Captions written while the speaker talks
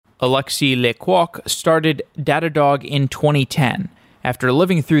Alexis Lê-Quôc started Datadog in 2010 after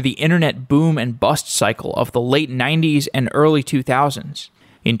living through the internet boom and bust cycle of the late 90s and early 2000s.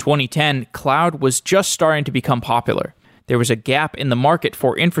 In 2010, cloud was just starting to become popular. There was a gap in the market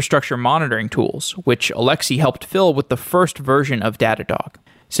for infrastructure monitoring tools, which Alexis helped fill with the first version of Datadog.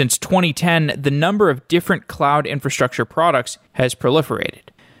 Since 2010, the number of different cloud infrastructure products has proliferated.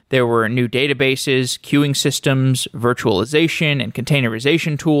 There were new databases, queuing systems, virtualization, and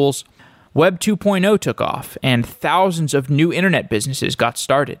containerization tools. Web 2.0 took off, and thousands of new internet businesses got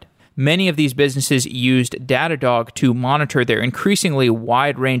started. Many of these businesses used Datadog to monitor their increasingly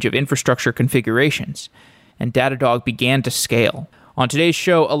wide range of infrastructure configurations, and Datadog began to scale. On today's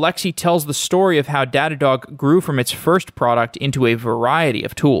show, Alexis tells the story of how Datadog grew from its first product into a variety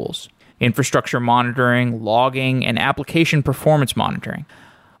of tools: infrastructure monitoring, logging, and application performance monitoring.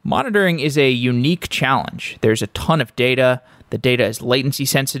 Monitoring is a unique challenge. There's a ton of data, the data is latency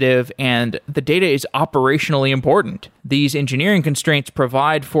sensitive, and the data is operationally important. These engineering constraints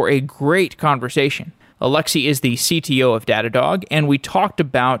provide for a great conversation. Alexis is the CTO of Datadog, and we talked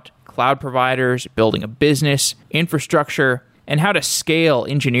about cloud providers, building a business, infrastructure, and how to scale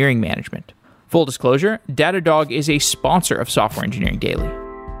engineering management. Full disclosure, Datadog is a sponsor of Software Engineering Daily.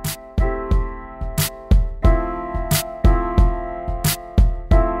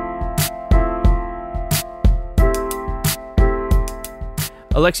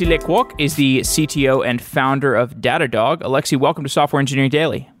 Alexis Lê-Quôc is the CTO and founder of Datadog. Alexis, welcome to Software Engineering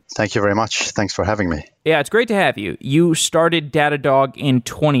Daily. Thank you very much. Thanks for having me. Yeah, it's great to have you. You started Datadog in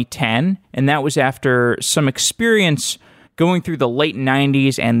 2010, and that was after some experience going through the late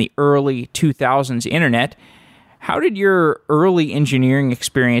 90s and the early 2000s internet. How did your early engineering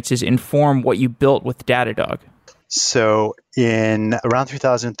experiences inform what you built with Datadog? So in around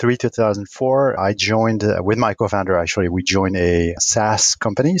 2003, 2004, I joined with my co-founder, actually, we joined a SaaS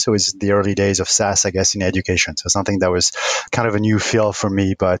company. So it's the early days of SaaS, I guess, in education. So something that was kind of a new field for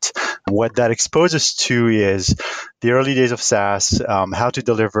me. But what that exposed us to is the early days of SaaS, how to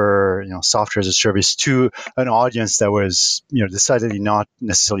deliver, software as a service to an audience that was, decidedly not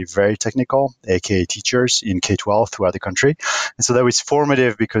necessarily very technical, aka teachers in K-12 throughout the country. And so that was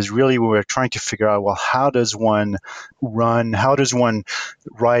formative because really we were trying to figure out, well, how does one run? How does one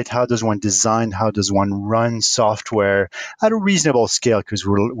write? How does one design? How does one run software at a reasonable scale? Because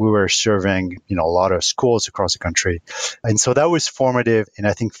we were serving, a lot of schools across the country. And so that was formative in,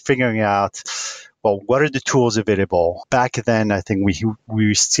 I think, figuring out, well, what are the tools available? Back then, I think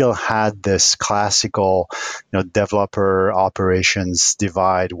we still had this classical, developer operations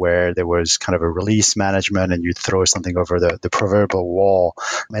divide where there was kind of a release management and you'd throw something over the proverbial wall.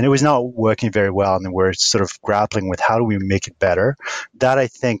 And it was not working very well. And we're sort of grappling with how do we make it better? That, I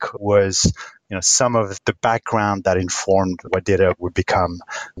think, was some of the background that informed what data would become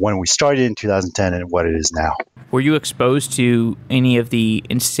when we started in 2010 and what it is now. Were you exposed to any of the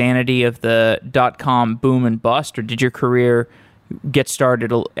insanity of the .com boom and bust, or did your career get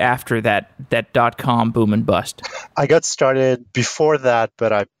started after that .com boom and bust? I got started before that,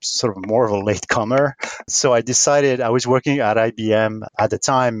 but I'm sort of more of a latecomer. So I decided I was working at IBM at the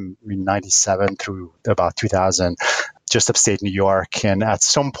time in 97 through about 2000. Just upstate New York. And at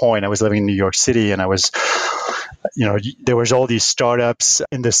some point I was living in New York City and I was, there was all these startups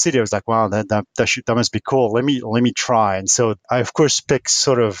in the city. I was like, wow, that must be cool. Let me try. And so I, of course, picked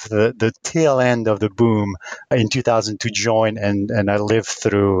sort of the tail end of the boom in 2000 to join. And I lived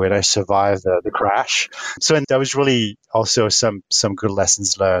through and I survived the crash. So and that was really also some good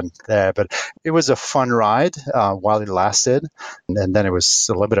lessons learned there. But it was a fun ride while it lasted. And then it was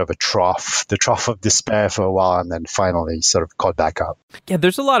a little bit of the trough of despair for a while. And then finally sort of caught back up. Yeah,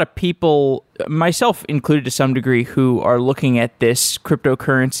 there's a lot of people, myself included to some degree, who are looking at this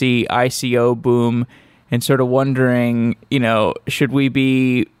cryptocurrency ICO boom and sort of wondering, should we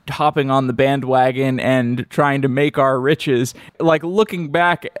be hopping on the bandwagon and trying to make our riches? Like looking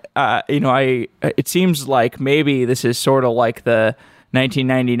back, it seems like maybe this is sort of like the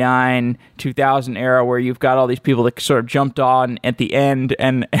 1999, 2000 era where you've got all these people that sort of jumped on at the end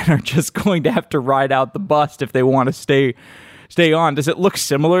and are just going to have to ride out the bust if they want to stay on. Does it look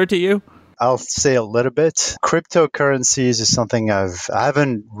similar to you? I'll say a little bit. Cryptocurrencies is something I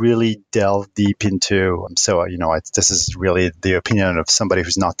haven't really delved deep into. So, this is really the opinion of somebody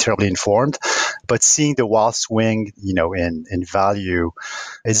who's not terribly informed. But seeing the wild swing, in value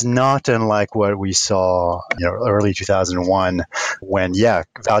is not unlike what we saw, early 2001 when,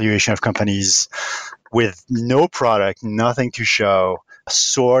 valuation of companies with no product, nothing to show,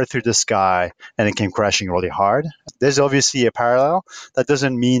 soared through the sky and it came crashing really hard. There's obviously a parallel. That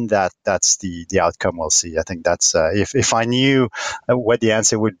doesn't mean that that's the outcome we'll see. I think that's if I knew what the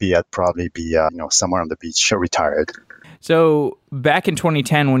answer would be, I'd probably be somewhere on the beach retired. So back in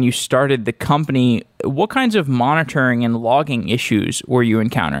 2010, when you started the company, what kinds of monitoring and logging issues were you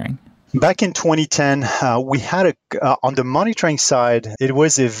encountering? Back in 2010, we had on the monitoring side, it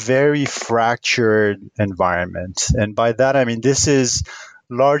was a very fractured environment. And by that, I mean, this is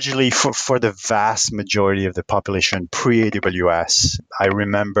largely for the vast majority of the population pre-AWS. I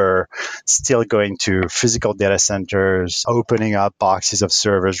remember still going to physical data centers, opening up boxes of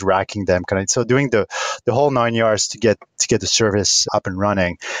servers, racking them, so doing the whole 9 yards to get the service up and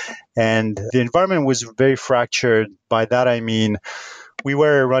running. And the environment was very fractured. By that, I mean, we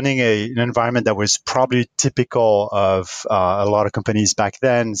were running an environment that was probably typical of a lot of companies back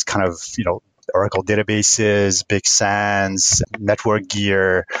then. It's kind of, Oracle databases, big SANs, network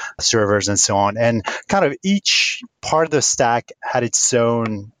gear, servers, and so on. And kind of each part of the stack had its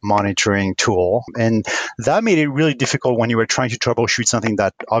own monitoring tool. And that made it really difficult when you were trying to troubleshoot something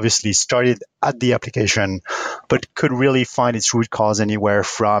that obviously started at the application, but could really find its root cause anywhere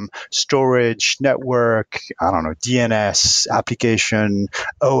from storage, network, DNS, application,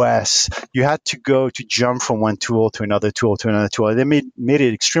 OS. You had to jump from one tool to another tool to another tool. And they made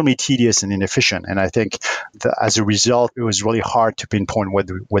it extremely tedious and inefficient. And I think as a result, it was really hard to pinpoint what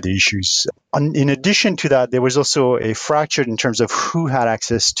the issues. In addition to that, there was also a fracture in terms of who had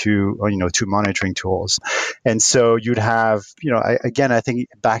access to monitoring tools. And so you'd have, I think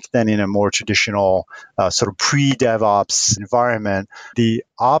back then in a more traditional sort of pre-DevOps environment, the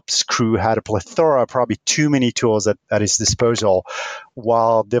ops crew had a plethora, probably too many tools at its disposal,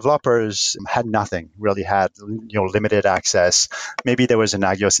 while developers had nothing, really had limited access. Maybe there was an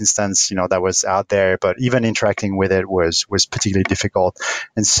Nagios instance that was out there, but even interacting with it was particularly difficult.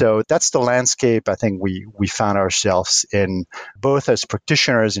 And so that's the landscape I think we found ourselves in, both as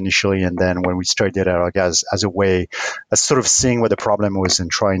practitioners initially, and then when we started Datadog as a way of sort of seeing what the problem was and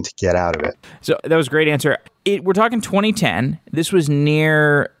trying to get out of it. So that was a great answer. We're talking 2010. This was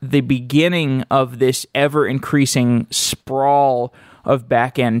near the beginning of this ever-increasing sprawl of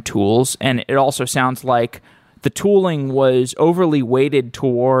back-end tools, and it also sounds like the tooling was overly weighted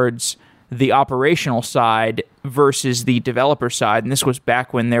towards the operational side versus the developer side, and this was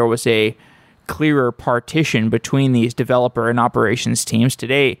back when there was a clearer partition between these developer and operations teams.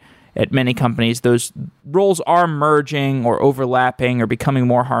 Today, at many companies, those roles are merging or overlapping or becoming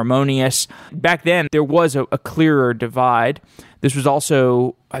more harmonious. Back then, there was a clearer divide. This was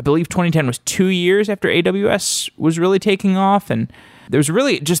also, I believe 2010 was 2 years after AWS was really taking off, and there was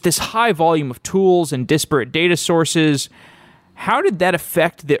really just this high volume of tools and disparate data sources. How did that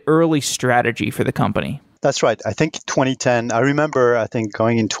affect the early strategy for the company? That's right. I think 2010, I remember,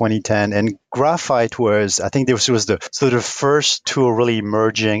 going in 2010, and Graphite was, I think this was the sort of first tool really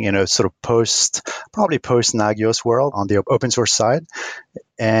emerging in a sort of probably post-Nagios world on the open source side.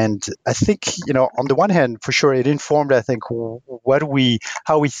 And I think, on the one hand, for sure, it informed, I think,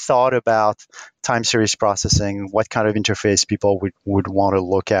 how we thought about time series processing, what kind of interface people would want to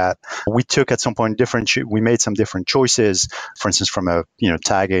look at. We took at some point we made some different choices, for instance, from a,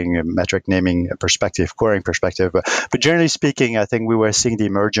 tagging, a metric naming perspective, querying perspective. But generally speaking, I think we were seeing the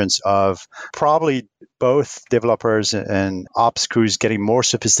emergence of probably both developers and ops crews getting more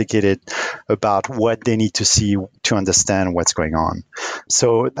sophisticated about what they need to see to understand what's going on.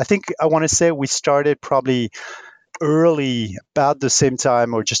 So I think I want to say we started probably early, about the same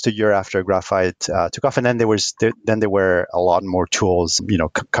time or just a year after Graphite took off, and then there were a lot more tools,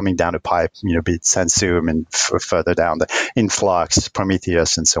 coming down the pipe, be it Sensum and further down the Influx,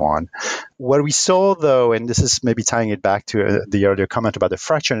 Prometheus, and so on. What we saw, though, and this is maybe tying it back to the earlier comment about the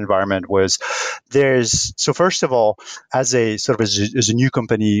fractured environment, was so first of all, as a new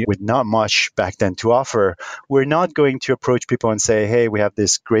company with not much back then to offer, we're not going to approach people and say, hey, we have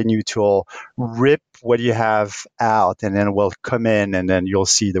this great new tool, rip what you have out, and then we'll come in, and then you'll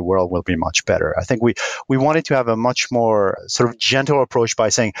see the world will be much better. I think we wanted to have a much more sort of gentle approach by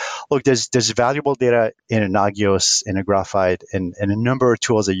saying, look, there's valuable data in a Nagios, in a Graphite, and a number of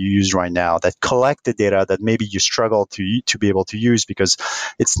tools that you use right now that collect the data that maybe you struggle to be able to use because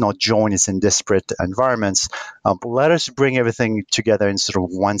it's not joined, it's in disparate environments. Let us bring everything together in sort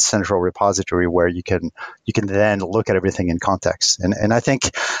of one central repository where you can then look at everything in context. And I think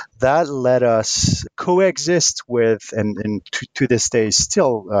that let us coexist with, and to this day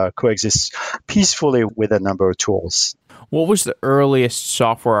still coexist peacefully with a number of tools. What was the earliest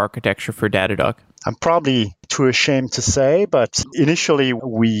software architecture for Datadog? I'm probably too ashamed to say, but initially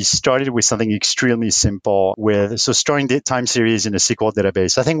we started with something extremely simple storing the time series in a SQL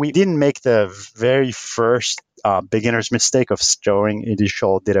database. I think we didn't make the very first beginner's mistake of storing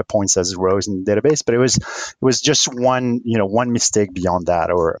initial data points as rows in the database, but it was just one mistake beyond that.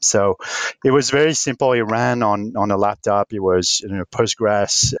 Or so it was very simple. It ran on a laptop. It was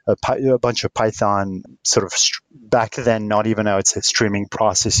Postgres, a bunch of Python, sort of back then, not even I would say streaming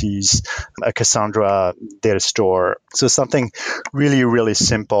processes, a Cassandra data store. So something really, really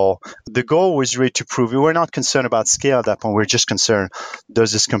simple. The goal was really to prove we were not concerned about scale at that point. We were just concerned,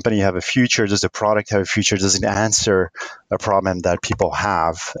 does this company have a future? Does the product have a future? Does it answer a problem that people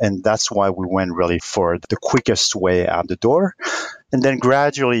have? And that's why we went really for the quickest way out the door. And then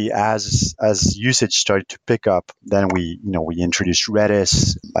gradually, as usage started to pick up, then we introduced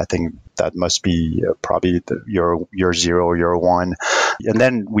Redis. I think that must be probably year 0, year 1. And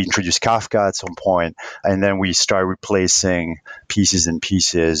then we introduced Kafka at some point. And then we started replacing pieces and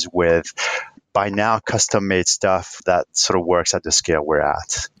pieces with, by now, custom-made stuff that sort of works at the scale we're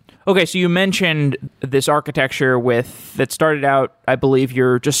at. Okay, so you mentioned this architecture that started out, I believe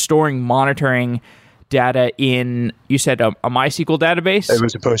you're just storing monitoring data in, you said a MySQL database? It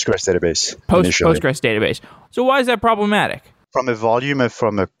was a Postgres database. Postgres database. So why is that problematic? From a volume and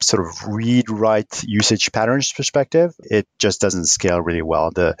from a sort of read-write usage patterns perspective, it just doesn't scale really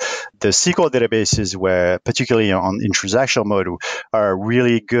well. The SQL databases, where particularly in transactional mode, are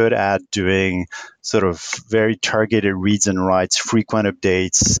really good at doing sort of very targeted reads and writes, frequent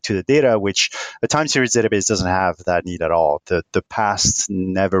updates to the data, which a time series database doesn't have that need at all. The past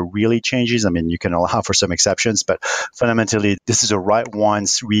never really changes. I mean, you can allow for some exceptions, but fundamentally, this is a write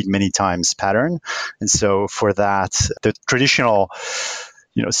once, read many times pattern. And so for that, the traditional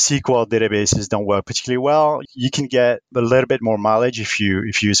SQL databases don't work particularly well. You can get a little bit more mileage if you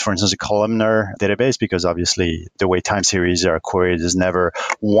use, for instance, a columnar database, because obviously the way time series are queried is never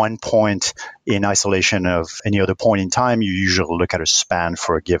one point in isolation of any other point in time. You usually look at a span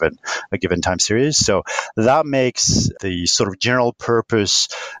for a given time series. So that makes the sort of general purpose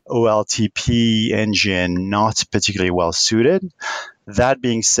OLTP engine not particularly well suited. That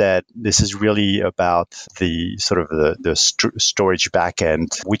being said, this is really about the sort of the storage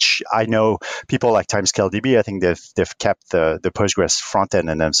backend, which I know people like TimescaleDB, I think they've kept the Postgres front end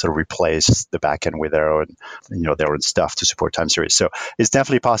and then sort of replaced the backend with their own stuff to support time series. So it's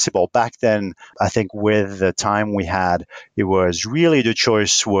definitely possible. Back then, I think with the time we had, it was really the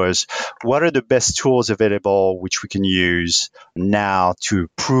choice was what are the best tools available which we can use now to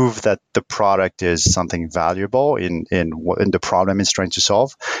prove that the product is something valuable in the problem it's trying to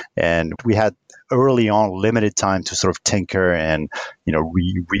solve. And we had early on limited time to sort of tinker and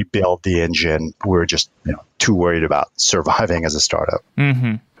rebuild the engine. We were just too worried about surviving as a startup.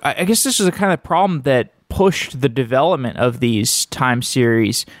 Mm-hmm. I guess this is a kind of problem that pushed the development of these time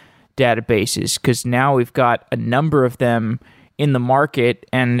series databases, because now we've got a number of them in the market,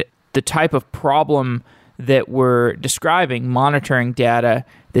 and the type of problem that we're describing, monitoring data,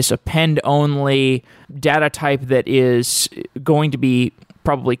 this append-only data type that is going to be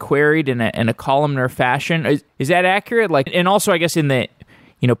probably queried in a columnar fashion. Is that accurate? And also, I guess in the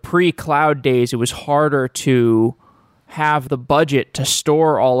pre-cloud days, it was harder to have the budget to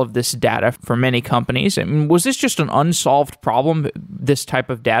store all of this data for many companies. I mean, was this just an unsolved problem, this type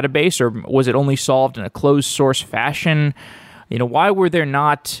of database, or was it only solved in a closed source fashion? Why were there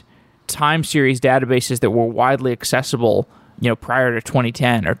not time series databases that were widely accessible, prior to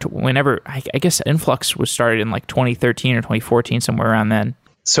 2010 or whenever? I guess Influx was started in like 2013 or 2014, somewhere around then.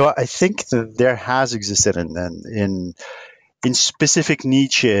 So I think that there has existed in specific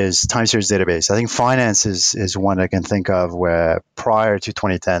niches time series database. I think finance is one I can think of where prior to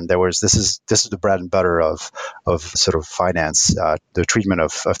 2010 this is the bread and butter of sort of finance, the treatment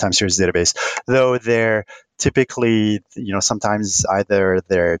of time series database. Though they're typically, sometimes either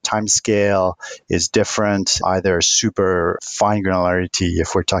their time scale is different, either super fine granularity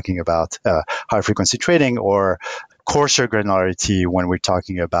if we're talking about high frequency trading, or coarser granularity when we're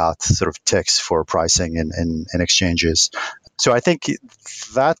talking about sort of ticks for pricing in exchanges. So I think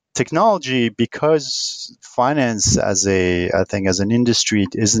that technology, because finance as an industry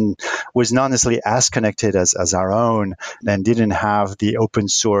was not necessarily as connected as our own, and didn't have the open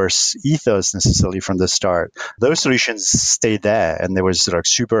source ethos necessarily from the start. Those solutions stayed there, and there was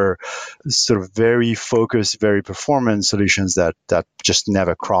super sort of very focused, very performant solutions that just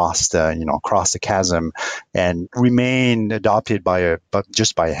never crossed the chasm and remained adopted by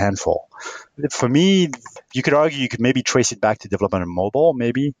just by a handful. For me, you could argue you could maybe trace it back back to development on mobile,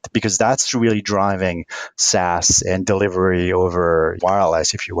 maybe, because that's really driving SaaS and delivery over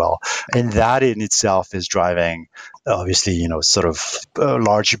wireless, if you will. And that in itself is driving, obviously, sort of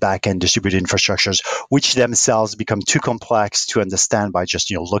large back-end distributed infrastructures, which themselves become too complex to understand by just,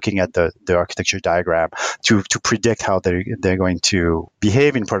 looking at the architecture diagram to predict how they're going to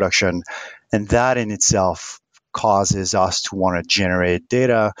behave in production. And that in itself causes us to want to generate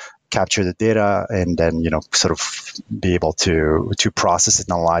data, capture the data, and then sort of be able to process it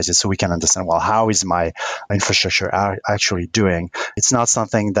and analyze it so we can understand, well, how is my infrastructure actually doing? It's not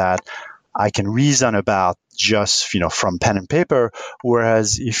something that I can reason about just from pen and paper.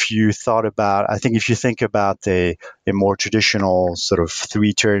 Whereas if you think about a more traditional sort of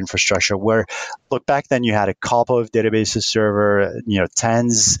 3-tier infrastructure, where look, back then you had a couple of databases server,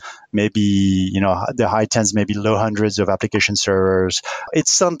 tens, maybe the high tens, maybe low hundreds of application servers.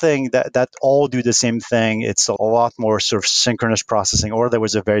 It's something that all do the same thing. It's a lot more sort of synchronous processing, or there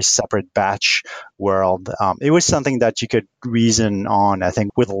was a very separate batch world. It was something that you could reason on, I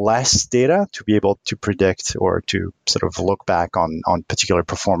think, with less data to be able to predict or to sort of look back on particular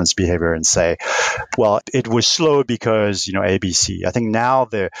performance behavior and say, well, it was slow because, ABC. I think now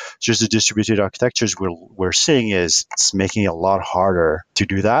just the distributed architectures we're seeing is it's making it a lot harder to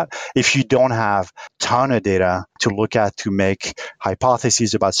do that if you don't have a ton of data to look at to make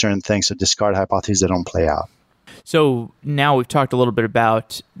hypotheses about certain things or discard hypotheses that don't play out. So now we've talked a little bit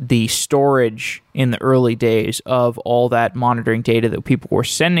about the storage in the early days of all that monitoring data that people were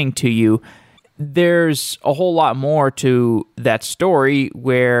sending to you. There's a whole lot more to that story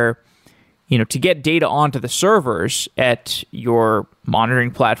where, to get data onto the servers at your monitoring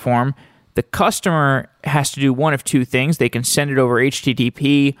platform, the customer has to do one of two things. They can send it over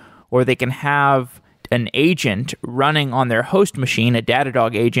HTTP, or they can have an agent running on their host machine, a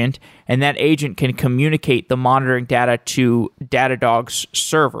Datadog agent, and that agent can communicate the monitoring data to Datadog's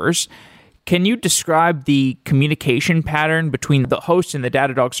servers. Can you describe the communication pattern between the host and the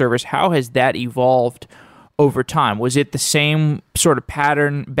Datadog servers? How has that evolved over time? Was it the same sort of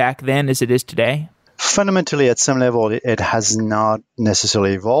pattern back then as it is today? Fundamentally, at some level, it has not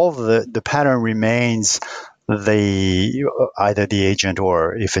necessarily evolved. The pattern remains either the agent,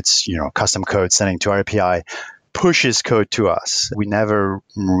 or if it's custom code sending to our API, pushes code to us. We never,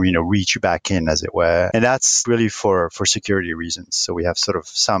 reach back in, as it were. And that's really for security reasons. So we have sort of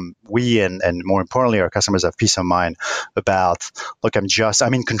and more importantly, our customers have peace of mind about, look,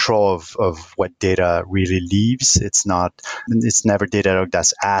 I'm in control of what data really leaves. It's never Datadog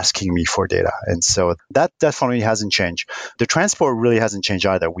that's asking me for data. And so that definitely hasn't changed. The transport really hasn't changed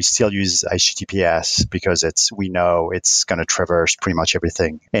either. We still use HTTPS because we know it's going to traverse pretty much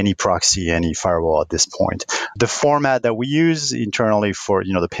everything, any proxy, any firewall at this point. The format that we use internally for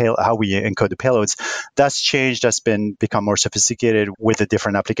how we encode the payloads, that's changed. That's become more sophisticated with the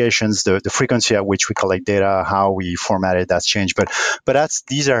different applications. The frequency at which we collect data, how we format it, that's changed. But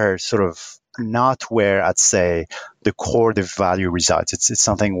these are sort of not where I'd say the core the value resides. It's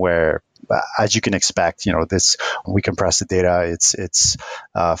something where, as you can expect, we compress the data. It's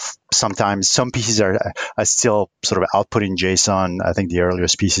sometimes some pieces are still sort of output in JSON. I think the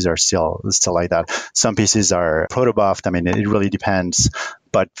earliest pieces are still like that. Some pieces are protobufed. I mean, it really depends.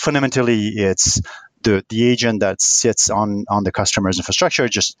 But fundamentally, it's the agent that sits on the customer's infrastructure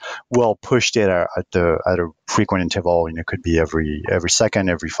just will push data at a frequent interval. It could be every second,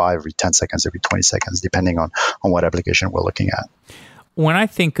 every 5, every 10 seconds, every 20 seconds, depending on what application we're looking at. When I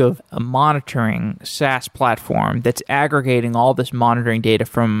think of a monitoring SaaS platform that's aggregating all this monitoring data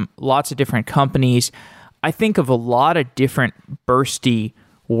from lots of different companies, I think of a lot of different bursty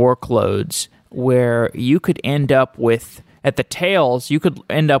workloads where you could end up with, at the tails, you could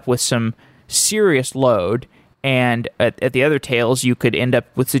end up with some serious load, and at the other tails, you could end up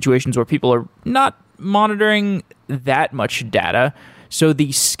with situations where people are not monitoring that much data. So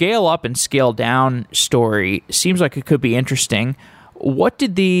the scale up and scale down story seems like it could be interesting. What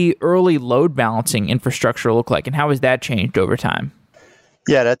did the early load balancing infrastructure look like, and how has that changed over time?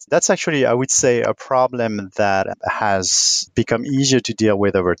 Yeah, that's actually, I would say, a problem that has become easier to deal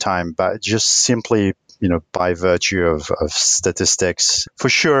with over time, but just simply by virtue of statistics. For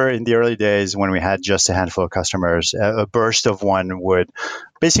sure, in the early days when we had just a handful of customers, a burst of one would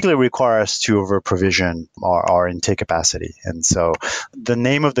basically require us to over-provision our intake capacity. And so the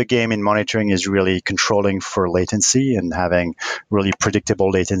name of the game in monitoring is really controlling for latency and having really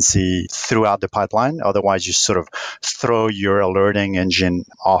predictable latency throughout the pipeline. Otherwise, you sort of throw your alerting engine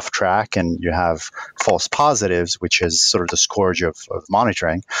off track and you have false positives, which is sort of the scourge of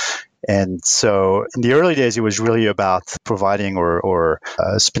monitoring. And so in the early days, it was really about providing or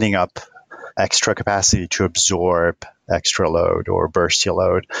spinning up extra capacity to absorb extra load or bursty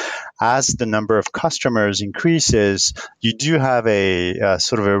load. As the number of customers increases, you do have a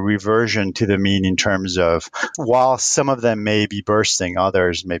sort of a reversion to the mean in terms of while some of them may be bursting,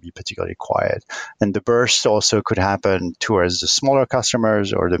 others may be particularly quiet. And the burst also could happen towards the smaller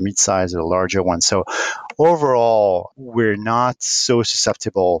customers or the mid-size or the larger ones. So overall, we're not so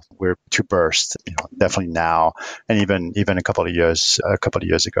susceptible to burst, definitely now, and even a couple of years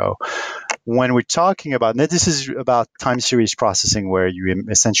ago. When we're talking about, now this is about time series processing where you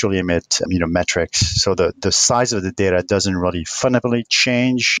essentially emit metrics. So the size of the data doesn't really fundamentally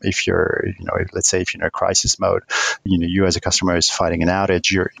change if you're, let's say if you're in a crisis mode, you as a customer is fighting an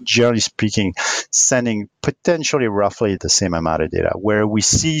outage, you're generally speaking sending potentially roughly the same amount of data. Where we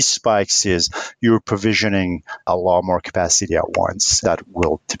see spikes is you're provisioning a lot more capacity at once. That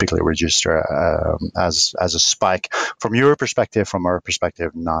will typically register as a spike from your perspective. From our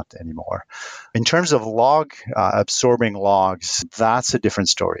perspective, not anymore. In terms of absorbing logs, that's a different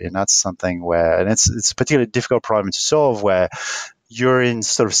story, and that's something where, and it's a particularly difficult problem to solve where you're in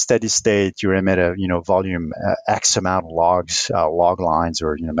sort of steady state, you emit a volume X amount of logs, log lines,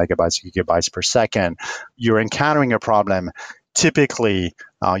 or megabytes, gigabytes per second. You're encountering a problem. Typically,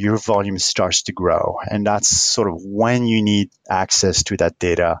 your volume starts to grow, and that's sort of when you need access to that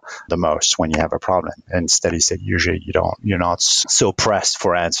data the most, when you have a problem. And steady state, usually you're not so pressed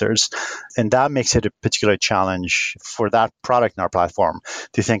for answers, and that makes it a particular challenge for that product in our platform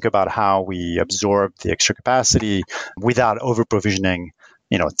to think about how we absorb the extra capacity without over provisioning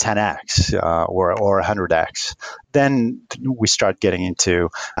 10x or 100x. Then we start getting into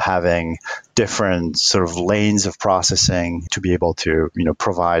having different sort of lanes of processing to be able to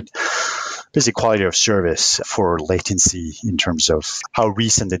provide basically quality of service for latency in terms of how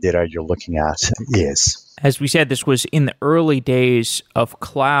recent the data you're looking at is. As we said, this was in the early days of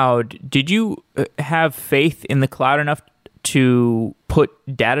cloud. Did you have faith in the cloud enough to put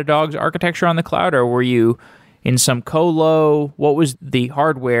Datadog's architecture on the cloud, or were you in some colo? What was the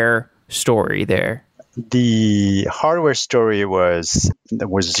hardware story there? The hardware story was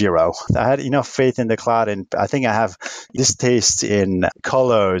zero. I had enough faith in the cloud, and I think I have this taste in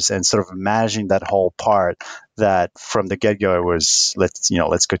colos and sort of managing that whole part that from the get-go it was let's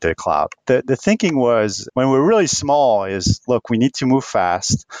go to the cloud. The thinking was when we're really small is look, we need to move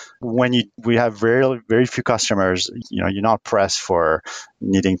fast. When we have very very few customers, you're not pressed for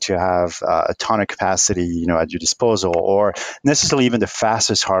needing to have a ton of capacity at your disposal or necessarily even the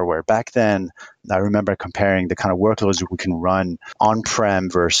fastest hardware. Back then, I remember comparing the kind of workloads we can run on-prem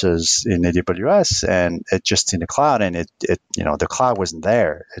versus in AWS, and it just in the cloud, and it the cloud wasn't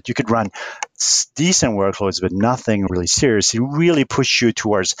there. You could run decent workloads, but nothing really serious. It really pushed you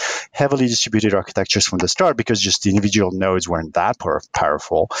towards heavily distributed architectures from the start because just the individual nodes weren't that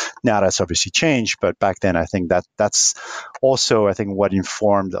powerful. Now that's obviously changed, but back then I think that's also what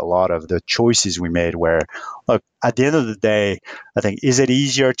informed a lot of the choices we made. Where look, at the end of the day, I think, is it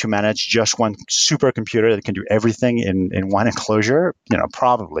easier to manage just one supercomputer that can do everything in one enclosure?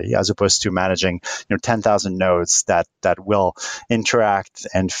 Probably, as opposed to managing 10,000 nodes that will interact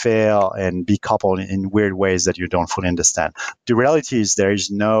and fail and be coupled in weird ways that you don't fully understand. The reality is there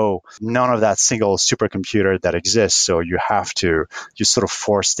is none of that single supercomputer that exists. So you have to just sort of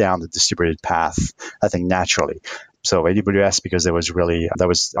force down the distributed path, I think, naturally. So AWS, because that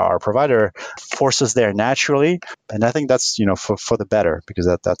was our provider, forced us there naturally, and I think that's for the better, because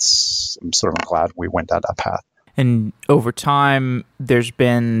I'm sort of glad we went down that path. And over time, there's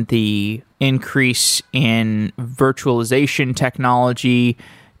been the increase in virtualization technology,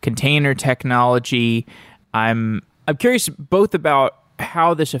 container technology. I'm curious both about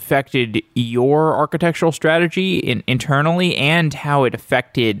how this affected your architectural strategy internally and how it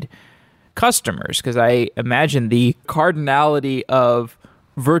affected customers, because I imagine the cardinality of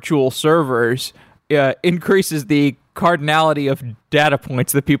virtual servers increases the cardinality of data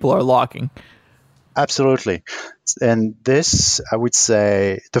points that people are locking. Absolutely. And this, I would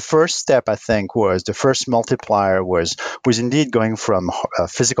say, the first step, I think, was the first multiplier was indeed going from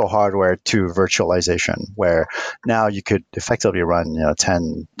physical hardware to virtualization, where now you could effectively run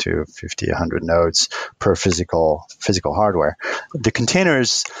 10 to 50, 100 nodes per physical hardware. The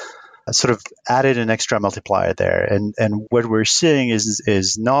containers sort of added an extra multiplier there, and what we're seeing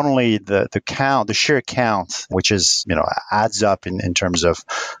is not only the count, the sheer count, which is adds up in terms of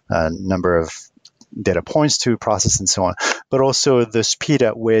number of data points to process and so on, but also the speed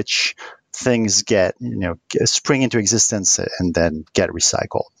at which things spring into existence and then get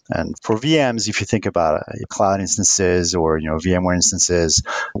recycled. And for VMs, if you think about cloud instances or VMware instances,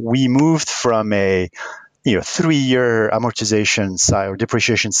 we moved from a 3-year amortization or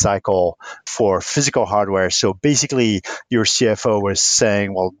depreciation cycle for physical hardware. So basically, your CFO was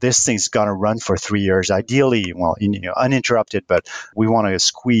saying, well, this thing's going to run for 3 years, ideally, uninterrupted, but we want to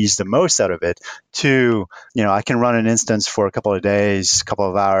squeeze the most out of it. To, I can run an instance for a couple of days, a couple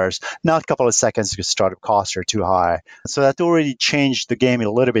of hours, not a couple of seconds because startup costs are too high. So that already changed the game a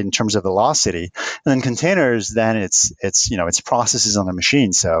little bit in terms of velocity. And then containers, then it's processes on the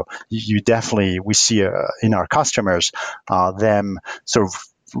machine. So we see in our customers them sort of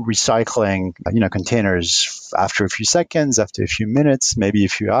recycling containers after a few seconds, after a few minutes, maybe a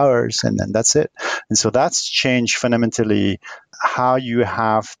few hours, and then that's it. And so that's changed fundamentally how you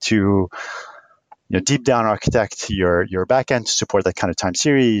have to deep down architect your backend to support that kind of time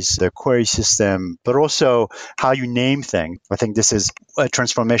series, the query system, but also how you name things. I think this is a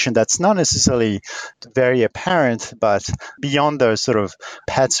transformation that's not necessarily very apparent, but beyond the sort of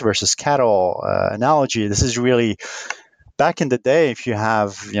pets versus cattle analogy, this is really back in the day, if you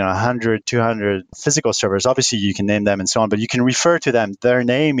have 100, 200 physical servers, obviously you can name them and so on, but you can refer to them. Their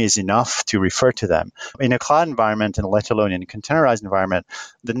name is enough to refer to them. In a cloud environment, and let alone in a containerized environment,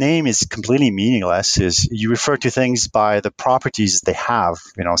 the name is completely meaningless. You refer to things by the properties they have.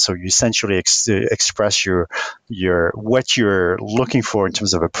 So you essentially express what you're looking for in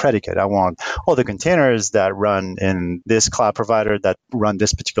terms of a predicate. I want all the containers that run in this cloud provider that run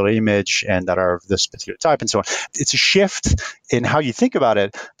this particular image and that are of this particular type and so on. It's a shift in how you think about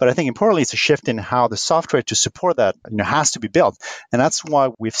it, but I think importantly, it's a shift in how the software to support that has to be built, and that's why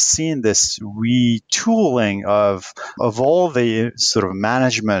we've seen this retooling of all the sort of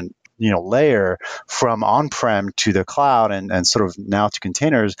management layer from on-prem to the cloud and sort of now to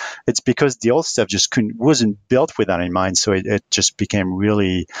containers. It's because the old stuff just wasn't built with that in mind, so it just became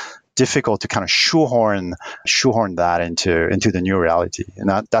really difficult to kind of shoehorn that into the new reality,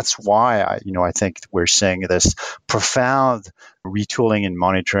 and that's why I think we're seeing this profound retooling and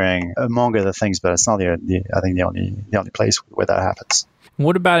monitoring among other things, but it's not the only place where that happens.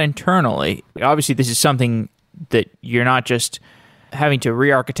 What about internally? Obviously, this is something that you're not just having to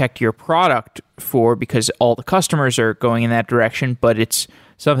re-architect your product for because all the customers are going in that direction, but it's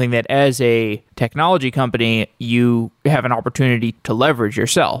something that as a technology company, you have an opportunity to leverage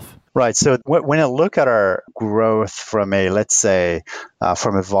yourself. Right. So when I look at our growth from let's say,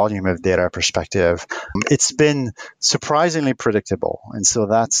 from a volume of data perspective, it's been surprisingly predictable. And so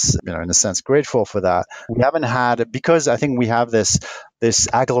that's, in a sense, grateful for that. We haven't had, because I think we have this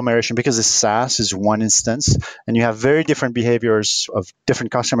agglomeration, because the SaaS is one instance, and you have very different behaviors of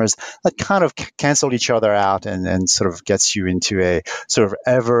different customers that kind of cancel each other out and sort of gets you into a sort of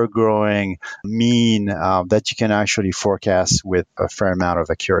ever-growing mean that you can actually forecast with a fair amount of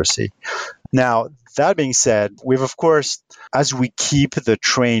accuracy. Now, that being said, we've, of course, as we keep the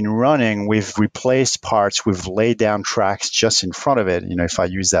train running, we've replaced parts, we've laid down tracks just in front of it, if I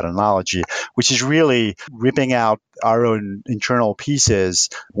use that analogy, which is really ripping out our own internal pieces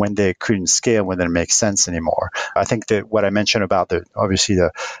when they couldn't scale, when they didn't make sense anymore. I think that what I mentioned about obviously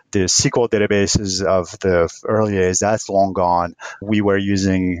the SQL databases of the early days, that's long gone. We were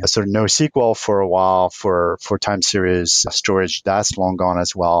using a sort of NoSQL for a while for time series storage. That's long gone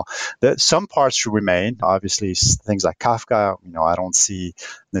as well. Some parts remain, obviously things like Kafka. I don't see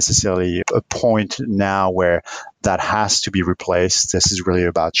necessarily a point now where that has to be replaced. This is really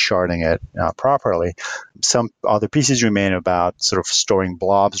about sharding it properly. Some other pieces remain about sort of storing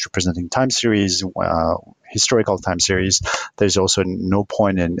blobs representing time series, historical time series. There's also no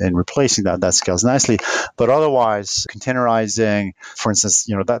point in replacing that. That scales nicely. But otherwise, containerizing, for instance,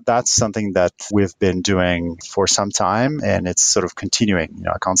 that's something that we've been doing for some time, and it's sort of continuing.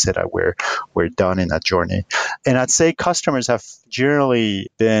 I can't say that we're done in that journey. And I'd say customers have generally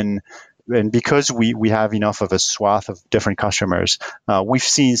been, and because we have enough of a swath of different customers, we've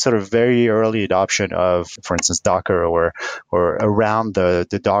seen sort of very early adoption of, for instance, Docker or around the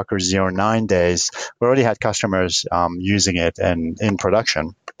Docker 0.9 days. We already had customers using it and in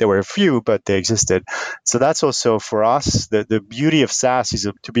production. There were a few, but they existed. So that's also for us, the beauty of SaaS is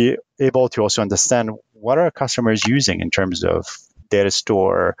to be able to also understand what are customers using in terms of data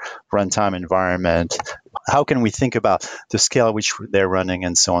store, runtime environment. How can we think about the scale at which they're running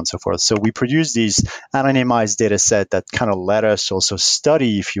and so on and so forth? So we produce these anonymized data set that kind of let us also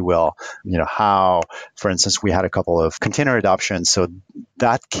study, if you will, how, for instance, we had a couple of container adoptions. So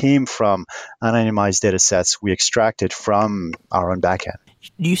that came from anonymized data sets we extracted from our own backend.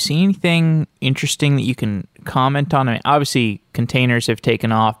 Do you see anything interesting that you can comment on? I mean, obviously, containers have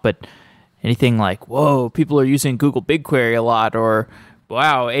taken off, but anything like, whoa, people are using Google BigQuery a lot, or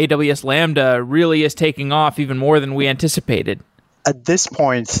wow, AWS Lambda really is taking off even more than we anticipated? At this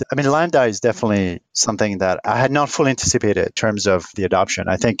point, I mean, Lambda is definitely something that I had not fully anticipated in terms of the adoption.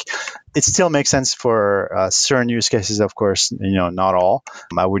 I think it still makes sense for certain use cases, of course, not all.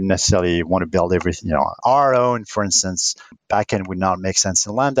 I wouldn't necessarily want to build everything, our own, for instance, backend would not make sense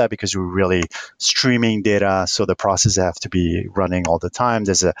in Lambda because we're really streaming data. So the processes have to be running all the time.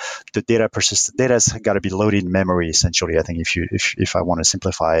 The data persistent data's got to be loaded in memory, essentially. I think if I want to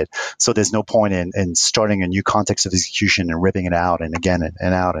simplify it. So there's no point in starting a new context of execution and ripping it out and again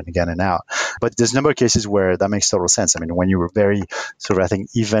and out and again and out. But there's a number of cases where that makes total sense. I mean, when you were very sort of, I think,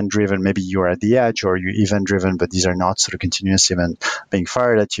 event-driven, maybe you're at the edge or you're event-driven, but these are not sort of continuous event being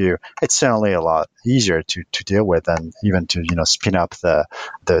fired at you, it's certainly a lot easier to deal with than even to, spin up the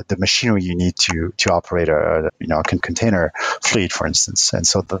machinery you need to operate a container fleet, for instance. And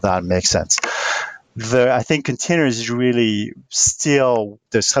so that makes sense. I think containers is really still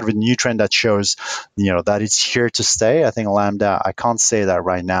there's sort of a new trend that shows, that it's here to stay. I think Lambda, I can't say that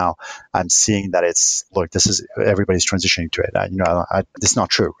right now. I'm seeing that this is everybody's transitioning to it. It's not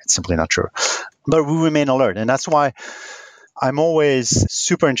true. It's simply not true. But we remain alert, and that's why I'm always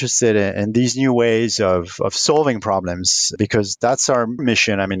super interested in these new ways of solving problems, because that's our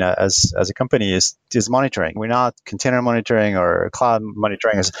mission. I mean, as a company is monitoring. We're not container monitoring or cloud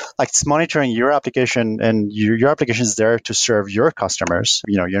monitoring. It's monitoring your application, and your application is there to serve your customers.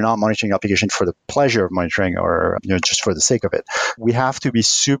 You're not monitoring your application for the pleasure of monitoring or just for the sake of it. We have to be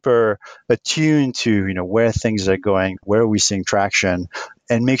super attuned to where things are going, where are we seeing traction,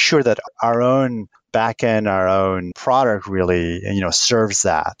 and make sure that our own backend, our own product really, serves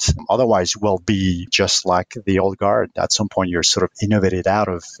that. Otherwise, we'll be just like the old guard. At some point, you're sort of innovated out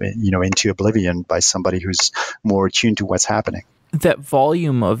of, into oblivion by somebody who's more attuned to what's happening. That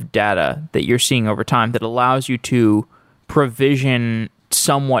volume of data that you're seeing over time that allows you to provision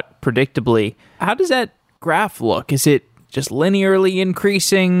somewhat predictably, how does that graph look? Is it just linearly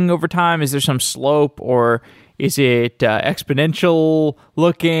increasing over time? Is there some slope, or is it exponential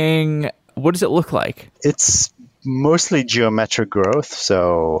looking? What does it look like? It's mostly geometric growth,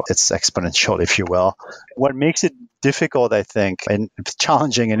 so it's exponential, if you will. What makes it difficult, I think, and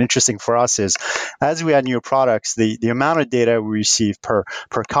challenging and interesting for us is, as we add new products, the amount of data we receive per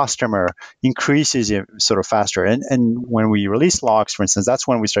customer increases sort of faster. And when we release logs, for instance, that's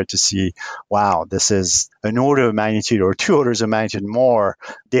when we start to see, wow, this is an order of magnitude or 2 orders of magnitude more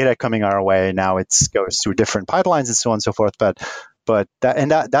data coming our way. Now it goes through different pipelines and so on and so forth. But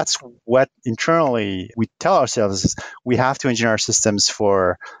that's what internally we tell ourselves is we have to engineer our systems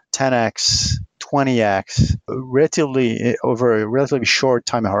for 10x, 20x, over a relatively short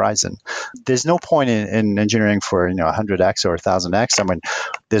time horizon. There's no point in engineering for 100x or 1000x. I mean,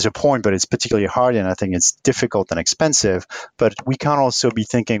 there's a point, but it's particularly hard, and I think it's difficult and expensive. But we can't also be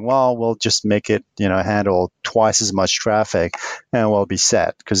thinking, well, we'll just make it handle twice as much traffic, and we'll be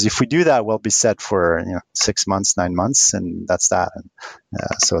set. Because if we do that, we'll be set for 6 months, 9 months, and that's that. And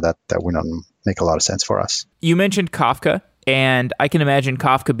so that would not make a lot of sense for us. You mentioned Kafka. And I can imagine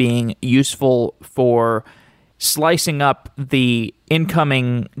Kafka being useful for slicing up the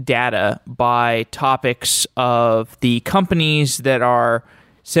incoming data by topics of the companies that are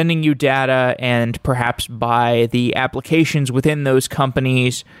sending you data, and perhaps by the applications within those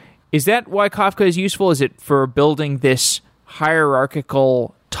companies. Is that why Kafka is useful? Is it for building this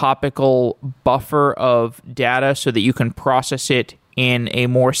hierarchical, topical buffer of data so that you can process it in a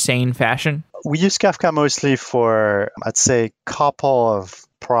more sane fashion? We use Kafka mostly for, I'd say, couple of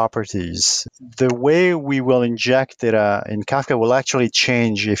properties. The way we will inject data in Kafka will actually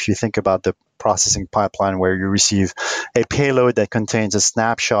change if you think about the processing pipeline, where you receive a payload that contains a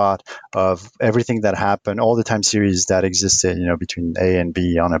snapshot of everything that happened, all the time series that existed, between A and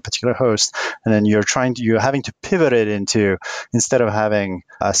B on a particular host, and then you're having to pivot it into, instead of having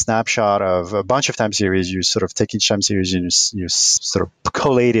a snapshot of a bunch of time series, you sort of take each time series and you sort of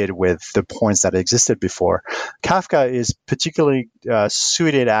collate it with the points that existed before. Kafka is particularly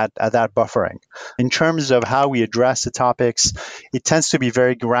suited at that buffering. In terms of how we address the topics, it tends to be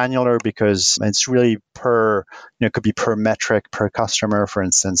very granular because it's really could be per metric, per customer, for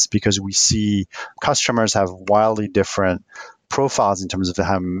instance, because we see customers have wildly different profiles in terms of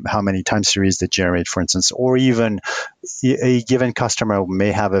how many time series they generate, for instance, or even a given customer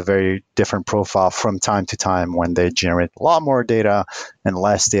may have a very different profile from time to time when they generate a lot more data and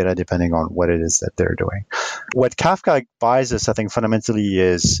less data depending on what it is that they're doing. What Kafka buys us, I think, fundamentally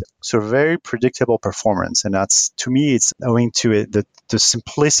is sort of very predictable performance, and that's, to me, it's owing to it, the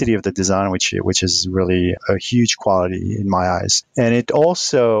simplicity of the design, which is really a huge quality in my eyes. And it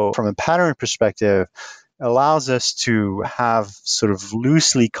also, from a pattern perspective, allows us to have sort of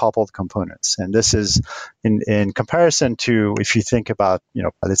loosely coupled components. And this is in comparison to if you think about,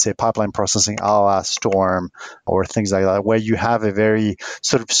 let's say pipeline processing a la Storm or things like that, where you have a very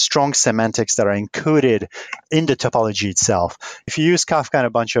sort of strong semantics that are encoded in the topology itself. If you use Kafka and a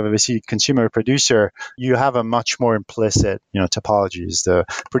bunch of obviously consumer producer, you have a much more implicit, topologies. The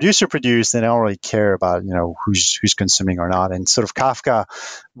producer produced, they don't really care about, who's consuming or not. And sort of Kafka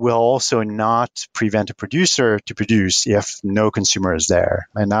will also not prevent a producer to produce if no consumer is there.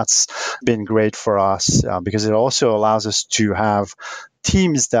 And that's been great for us because it also allows us to have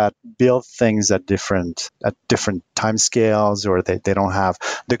teams that build things at different timescales, or they don't have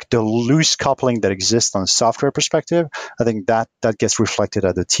the loose coupling that exists on a software perspective. I think that gets reflected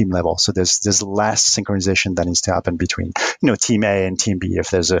at the team level. So there's less synchronization that needs to happen between team A and team B. If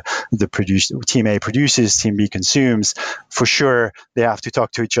there's team A produces, team B consumes, for sure they have to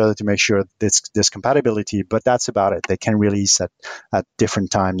talk to each other to make sure there's compatibility. But that's about it. They can release at different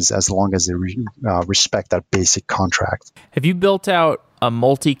times as long as they respect that basic contract. Have you built out a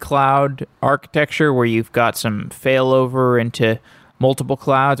multi-cloud architecture where you've got some failover into multiple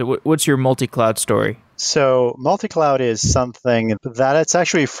clouds? What's your multi-cloud story? So multi-cloud is something that it's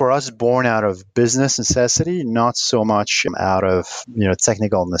actually for us born out of business necessity, not so much out of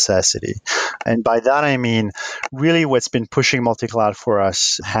technical necessity. And by that I mean really what's been pushing multi-cloud for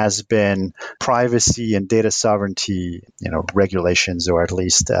us has been privacy and data sovereignty, regulations, or at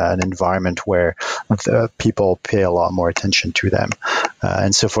least an environment where the people pay a lot more attention to them.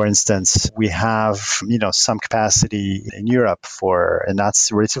 And so, for instance, we have some capacity in Europe and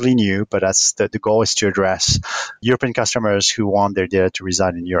that's relatively new, but that's the goal is to address European customers who want their data to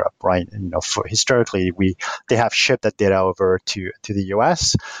reside in Europe, right? And, historically, they have shipped that data over to the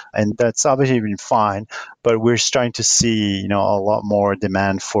US, and that's obviously been fine. But we're starting to see, a lot more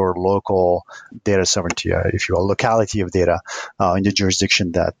demand for local data sovereignty, if you will, locality of data in the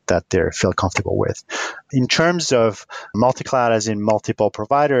jurisdiction that they feel comfortable with. In terms of multi-cloud, as in multiple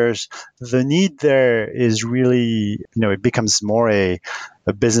providers, the need there is really, it becomes more a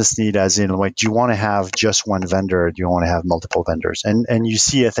business need, as in, like, do you want to have just one vendor? Or do you want to have multiple vendors? And you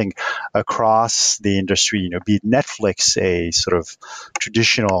see, I think, across the industry, be it Netflix, a sort of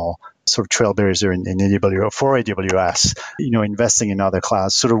traditional sort of trailblazer in AWS, for AWS, investing in other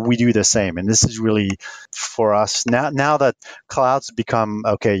clouds. Sort of we do the same. And this is really for us now that clouds become,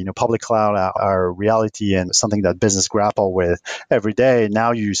 public cloud are reality and something that business grapple with every day.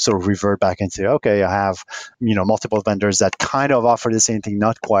 Now you sort of revert back into, I have, multiple vendors that kind of offer the same thing,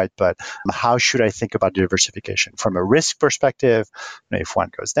 not quite, but how should I think about diversification from a risk perspective, if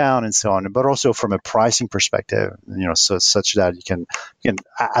one goes down and so on, but also from a pricing perspective, so such that you can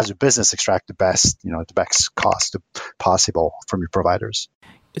as a business extract the best cost possible from your providers.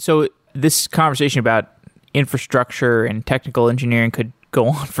 So this conversation about infrastructure and technical engineering could go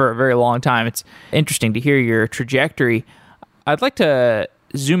on for a very long time. It's interesting to hear your trajectory. I'd like to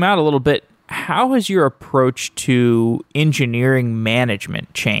zoom out a little bit. How has your approach to engineering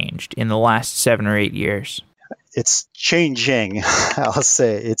management changed in the last 7 or 8 years? It's changing. I'll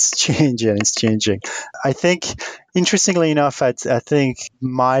say it's changing. I think, interestingly enough, I think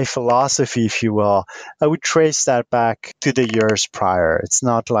my philosophy, if you will, I would trace that back to the years prior. It's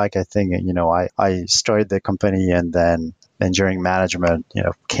not like I think, I started the company and then engineering management,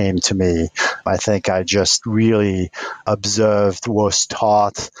 came to me. I think I just really observed, was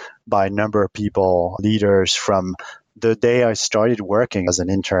taught by a number of people, leaders from the day I started working as an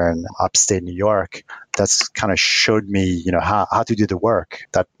intern upstate New York. That's kind of showed me, how to do the work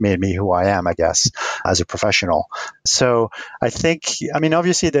that made me who I am, I guess, as a professional. So I think,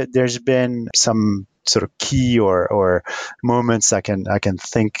 obviously that there's been some sort of key or moments I can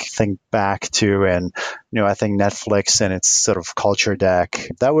think back to, and I think Netflix and its sort of culture deck,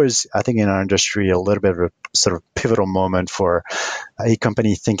 that was, I think, in our industry a little bit of a sort of pivotal moment for a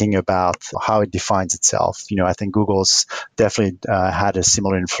company thinking about how it defines itself. I think Google's definitely had a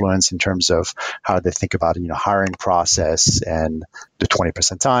similar influence in terms of how they think about hiring process and the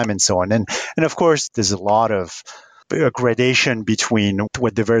 20% time and so on. And of course, there's a lot of a gradation between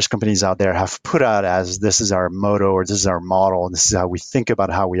what the various companies out there have put out as this is our motto or this is our model and this is how we think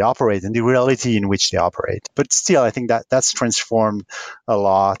about how we operate and the reality in which they operate. But still, I think that's transformed a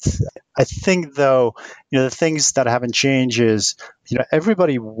lot. I think, though, the things that haven't changed is,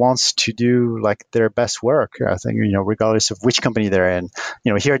 everybody wants to do like their best work. I think, regardless of which company they're in,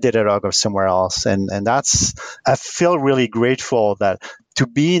 here at Datadog or somewhere else. And that's, I feel really grateful that to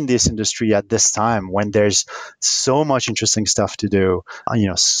be in this industry at this time when there's so much interesting stuff to do,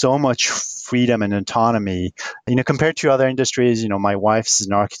 so much freedom and autonomy, compared to other industries. My wife's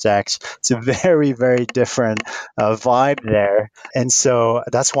an architect. It's a very, very different vibe there. And so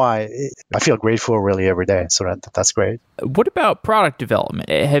that's why I feel grateful really every day. So that's great. What about product development?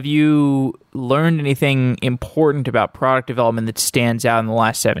 Have you learned anything important about product development that stands out in the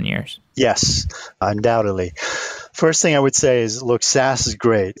last 7 years? Yes, undoubtedly. First thing I would say is, look, SaaS is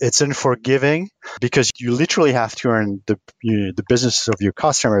great. It's unforgiving because you literally have to earn the business of your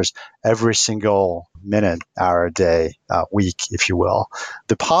customers every single minute, hour, day, week, if you will.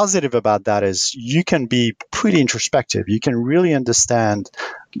 The positive about that is you can be pretty introspective. You can really understand.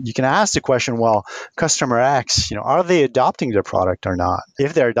 You can ask the question, well, customer X, are they adopting the product or not?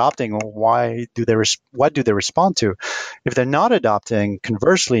 If they're adopting, what do they respond to? If they're not adopting,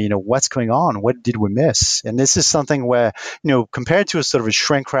 conversely, what's going on? What did we miss? And this is something where, compared to a sort of a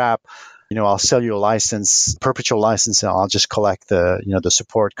shrink wrap, I'll sell you a license, perpetual license, and I'll just collect the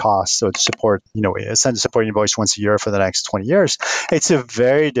support costs. So the support, send a support invoice once a year for the next 20 years. It's a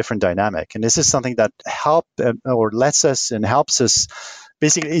very different dynamic. And this is something that helps us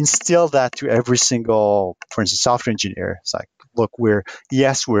basically instill that to every single, for instance, software engineer. It's like, look, we're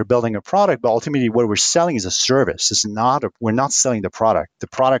building a product, but ultimately what we're selling is a service. We're not selling the product. The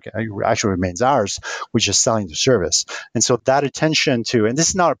product actually remains ours. We're just selling the service. And so that attention to, and this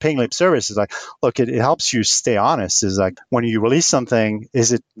is not a paying lip service, it's like, look, it helps you stay honest. Is like, when you release something,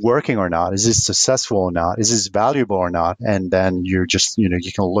 is it working or not? Is it successful or not? Is this valuable or not? And then you just, you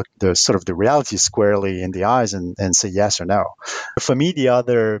can look the reality squarely in the eyes and say yes or no. For me, the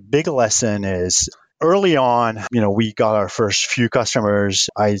other big lesson is, early on, we got our first few customers.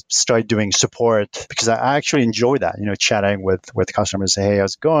 I started doing support because I actually enjoy that, chatting with customers, say, hey,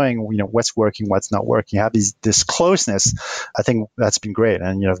 how's it going? What's working, what's not working. Have this closeness. I think that's been great.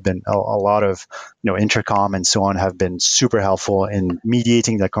 And, have been a lot of, intercom and so on have been super helpful in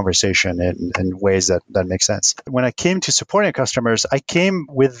mediating that conversation in ways that make sense. When I came to supporting customers, I came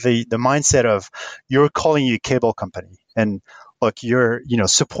with the mindset of, you're calling you a cable company. And look,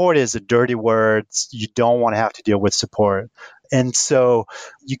 support is a dirty word. You don't want to have to deal with support. And so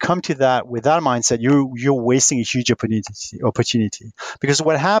you come to that with that mindset, you're wasting a huge opportunity. Because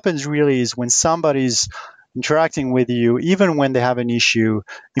what happens really is when somebody's interacting with you, even when they have an issue,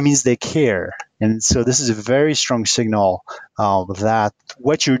 it means they care. And so this is a very strong signal that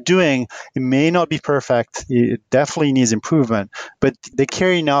what you're doing, it may not be perfect. It definitely needs improvement, but they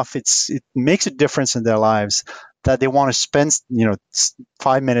care enough. It makes a difference in their lives that they want to spend,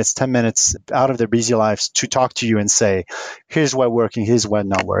 5 minutes, 10 minutes out of their busy lives to talk to you and say, here's what working, here's what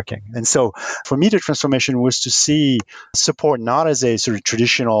not working. And so for me, the transformation was to see support not as a sort of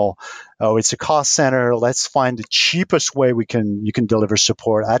traditional, it's a cost center. Let's find the cheapest way you can deliver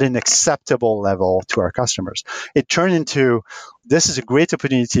support at an acceptable level to our customers. It turned into, this is a great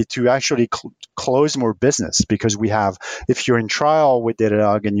opportunity to actually close more business, because if you're in trial with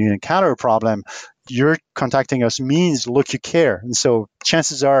Datadog and you encounter a problem, you're contacting us means, look, you care. And so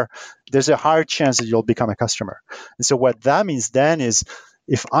chances are there's a higher chance that you'll become a customer. And so what that means then is,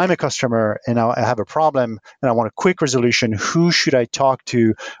 if I'm a customer and I have a problem and I want a quick resolution, who should I talk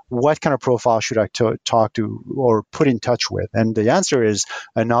to? What kind of profile should I talk to or put in touch with? And the answer is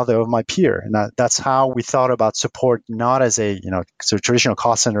another of my peer. And that's how we thought about support, not as a sort of traditional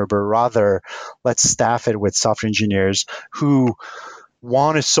cost center, but rather let's staff it with software engineers who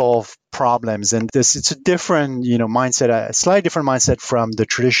want to solve problems. And it's a different, mindset, a slightly different mindset from the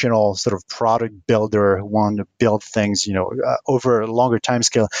traditional sort of product builder who want to build things, over a longer time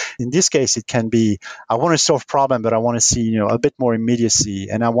scale. In this case, it can be, I want to solve problem, but I want to see, a bit more immediacy,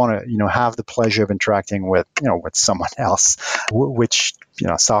 and I want to, have the pleasure of interacting with, with someone else, which,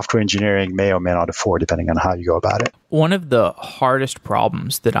 software engineering may or may not afford, depending on how you go about it. One of the hardest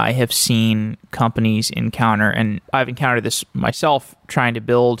problems that I have seen companies encounter, and I've encountered this myself trying to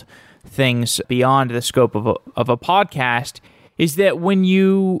build things beyond the scope of a podcast, is that when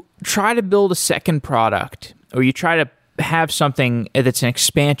you try to build a second product, or you try to have something that's an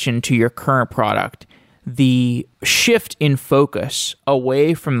expansion to your current product, the shift in focus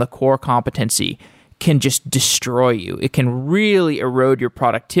away from the core competency can just destroy you. It can really erode your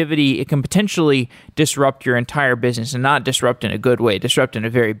productivity. It can potentially disrupt your entire business, and not disrupt in a good way, disrupt in a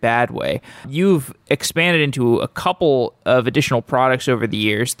very bad way. You've expanded into a couple of additional products over the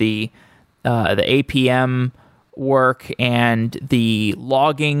years, the APM work and the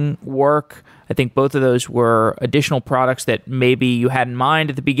logging work. I think both of those were additional products that maybe you had in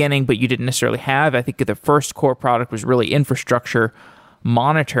mind at the beginning, but you didn't necessarily have. I think the first core product was really infrastructure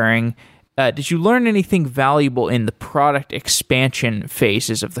monitoring. Did you learn anything valuable in the product expansion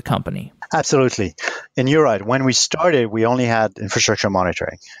phases of the company? Absolutely. And you're right. When we started, we only had infrastructure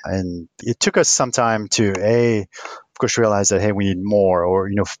monitoring. And it took us some time to, of course, realize that, hey, we need more, or,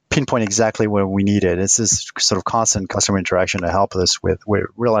 pinpoint exactly where we need it. It's this sort of constant customer interaction to help us with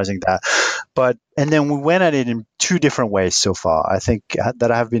realizing that. And then we went at it in two different ways so far, I think,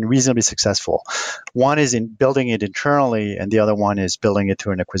 that have been reasonably successful. One is in building it internally, and the other one is building it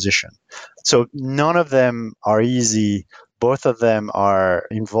through an acquisition. So none of them are easy. Both of them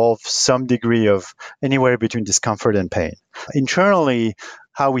involve some degree of anywhere between discomfort and pain. Internally,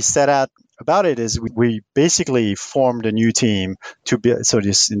 how we set out about it is we basically formed a new team to build. So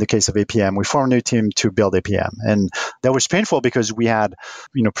this, in the case of APM, we formed a new team to build APM, and that was painful because we had,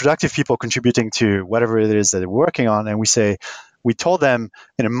 productive people contributing to whatever it is that they're working on, and we told them,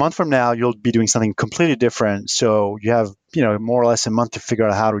 in a month from now, you'll be doing something completely different. So you have, more or less a month to figure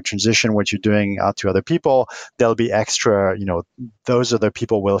out how to transition what you're doing out to other people. There'll be extra, those other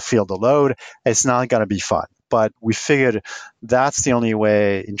people will feel the load. It's not going to be fun. But we figured that's the only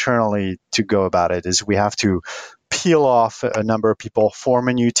way internally to go about it, is we have to peel off a number of people, form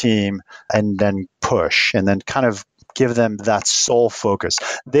a new team, and then push, and then kind of give them that sole focus.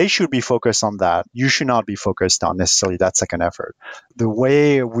 They should be focused on that. You should not be focused on necessarily that second effort. The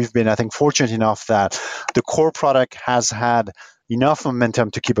way we've been, I think, fortunate enough that the core product has had enough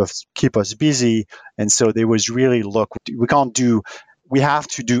momentum to keep us busy. And so there was really, we have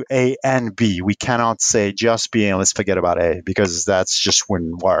to do A and B. We cannot say just B and let's forget about A, because that's just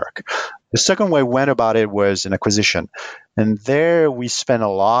wouldn't work. The second way we went about it was an acquisition. And there we spent a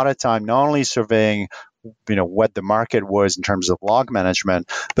lot of time not only surveying what the market was in terms of log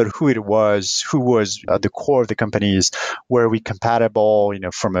management, but who was at the core of the companies, were we compatible,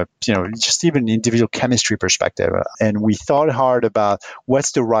 from a, just even individual chemistry perspective. And we thought hard about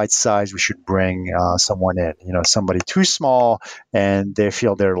what's the right size we should bring someone in, somebody too small and they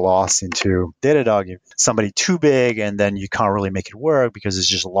feel they're lost into Datadog, somebody too big and then you can't really make it work because there's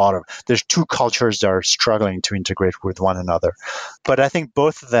just there's two cultures that are struggling to integrate with one another. But I think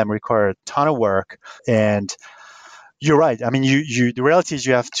both of them require a ton of work. And you're right. I mean, the reality is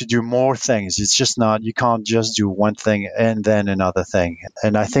you have to do more things. It's just you can't just do one thing and then another thing.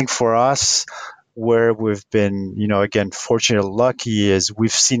 And I think for us, where we've been, again, fortunate, lucky, is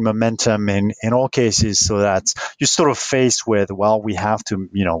we've seen momentum in all cases, so that you're sort of faced with, well, we have to,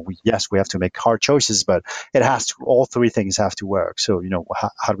 we have to make hard choices, but all three things have to work. So,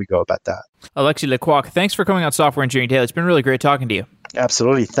 how do we go about that? Alexis Lê-Quôc, thanks for coming on Software Engineering Daily. It's been really great talking to you.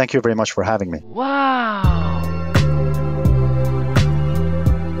 Absolutely. Thank you very much for having me. Wow.